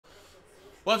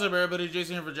What's up, everybody?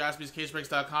 Jason here for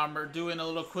JaspysCaseBreaks.com. We're doing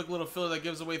a quick little filler that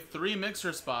gives away 3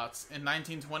 mixer spots in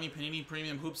 1920 Panini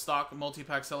Premium Hoop Stock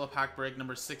Multi-Pack Cello Pack Break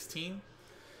number 16.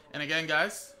 And again,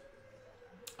 guys,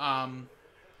 we're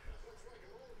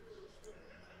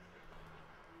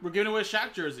giving away a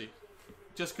Shaq jersey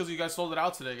just because you guys sold it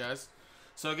out today, guys.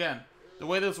 So again, the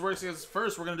way this works is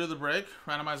first we're going to do the break,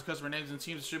 randomize the customer names and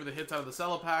teams, distribute the hits out of the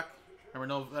cello pack, and we're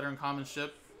no veteran common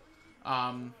ship.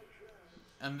 And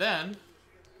then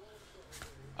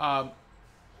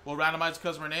we'll randomize the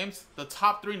customer names. The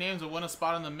top 3 names will win a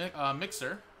spot in the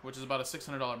mixer, which is about a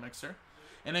 $600 mixer.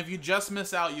 And if you just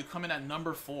miss out, you come in at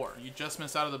number 4. You just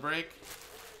miss out of the break,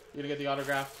 you're going to get the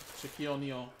autographed Shaquille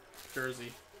O'Neal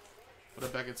jersey with a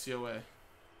Beckett COA.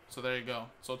 So there you go.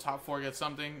 So top 4 gets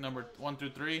something. Number 1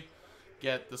 through 3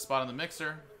 get the spot in the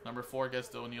mixer. Number 4 gets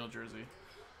the O'Neal jersey.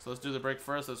 So let's do the break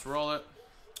first. Let's roll it.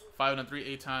 5 and a 3,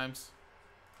 8 times.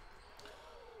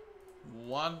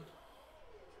 1,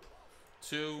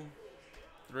 2,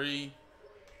 3,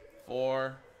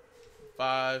 4,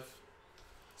 5,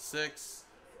 6,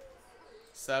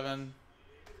 7,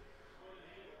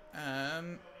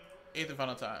 and 8th and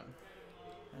final time.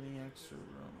 Any extra room?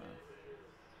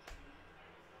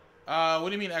 What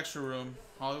do you mean extra room,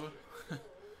 Hollywood?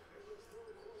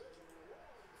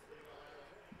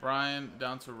 Brian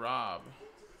down to Rob.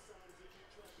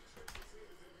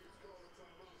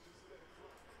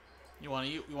 You want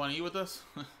to eat? You want to eat with us?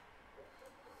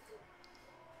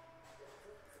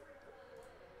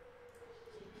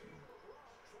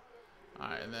 All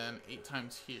right, and then 8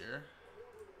 times here.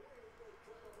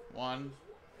 1,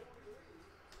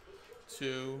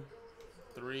 2,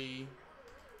 3,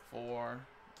 4,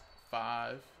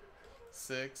 5,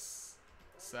 6,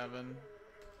 7,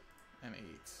 and 8.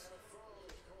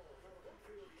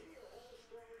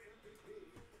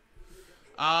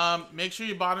 Make sure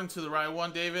you bought into the right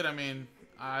one, David. I mean,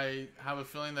 I have a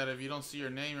feeling that if you don't see your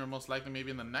name, you're most likely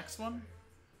maybe in the next one.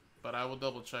 But I will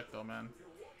double check though, man.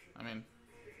 I mean,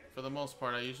 for the most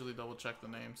part, I usually double check the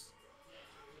names.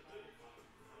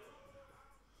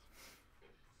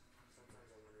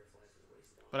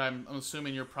 But I'm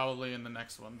assuming you're probably in the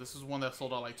next one. This is one that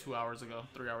sold out like 2 hours ago,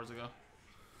 3 hours ago.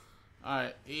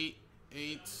 Alright, 8,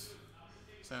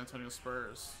 San Antonio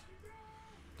Spurs.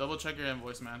 Double check your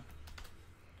invoice, man.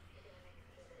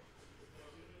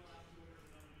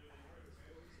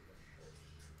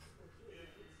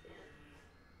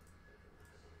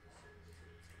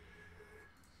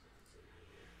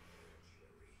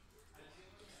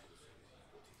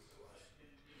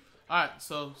 Alright,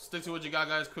 so stick to what you got,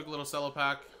 guys. Quick little cello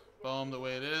pack. Boom, the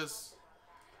way it is.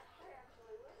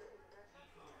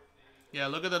 Yeah,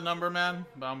 look at the number, man.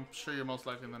 But I'm sure you're most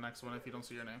likely in the next one if you don't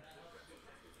see your name.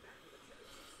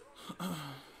 Alright,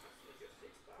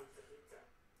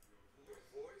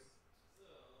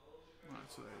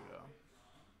 so there you go.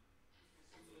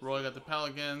 Roy got the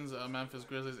Pelicans. Memphis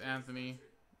Grizzlies, Anthony.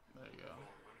 There you go.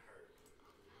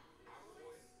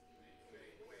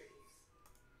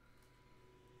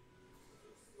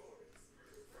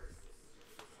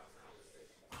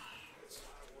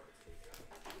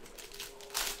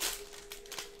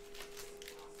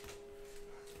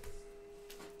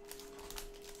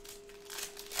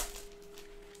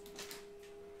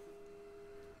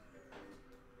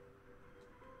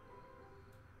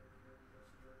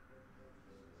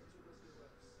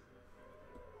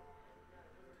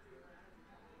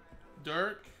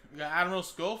 Dirk, we got Admiral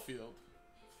Schofield,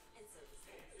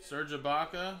 Serge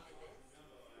Ibaka. There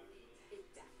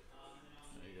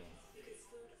you go.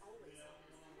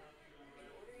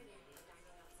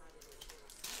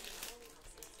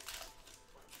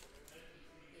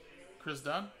 Chris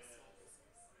Dunn,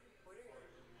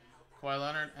 Kawhi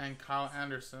Leonard, and Kyle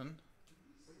Anderson.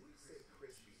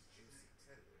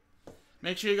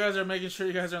 Make sure you guys are making sure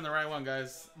you guys are in the right one,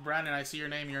 guys. Brandon, I see your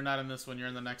name. You're not in this one. You're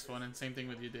in the next one. And same thing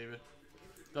with you, David.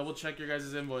 Double check your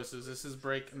guys' invoices. This is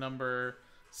break number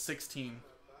 16.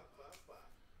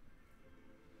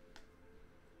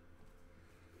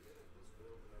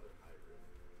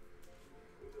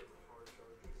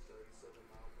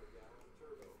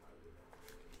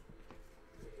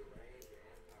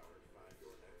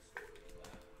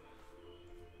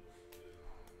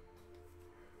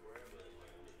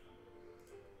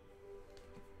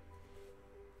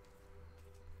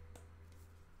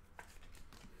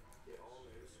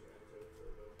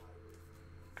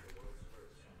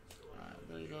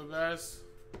 There you go, guys.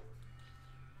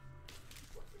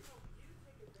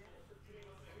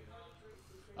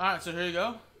 Alright, so here you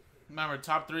go. Remember,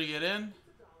 top 3 get in.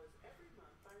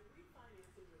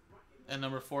 And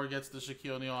number 4 gets the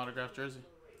Shaquille O'Neal autographed jersey.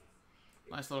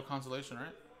 Nice little consolation,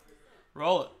 right?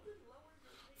 Roll it.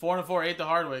 4 and 4, 8 the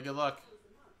hard way. Good luck.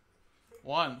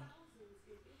 1,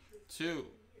 2,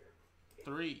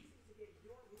 3,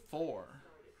 4,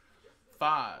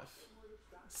 5,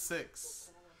 6,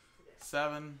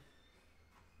 7,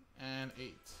 and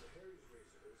 8.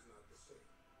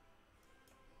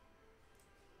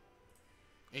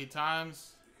 Eight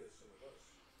times.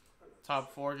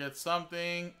 Top 4 gets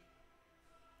something.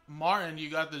 Martin,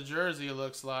 you got the jersey, it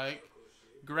looks like.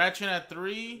 Gretchen at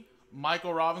 3.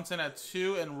 Michael Robinson at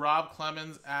 2. And Rob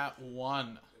Clemens at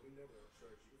 1.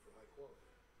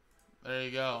 There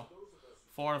you go.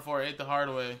 4 and 4, 8 the hard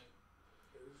way.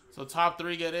 So top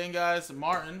 3 get in, guys.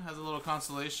 Martin has a little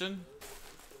consolation.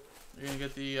 You're going to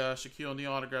get the Shaquille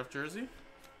O'Neal autographed jersey.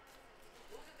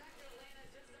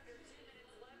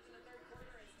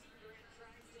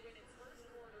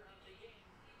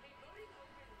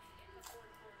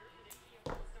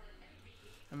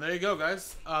 And there you go,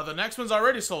 guys. The next one's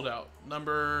already sold out.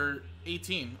 Number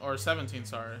 18, or 17,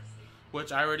 sorry.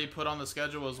 Which I already put on the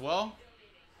schedule as well.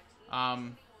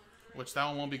 Which that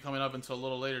one won't be coming up until a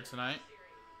little later tonight.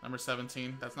 Number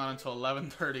 17. That's not until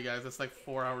 11:30, guys. That's like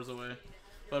 4 hours away.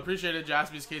 But appreciate it.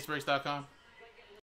 JaspysCaseBreaks.com.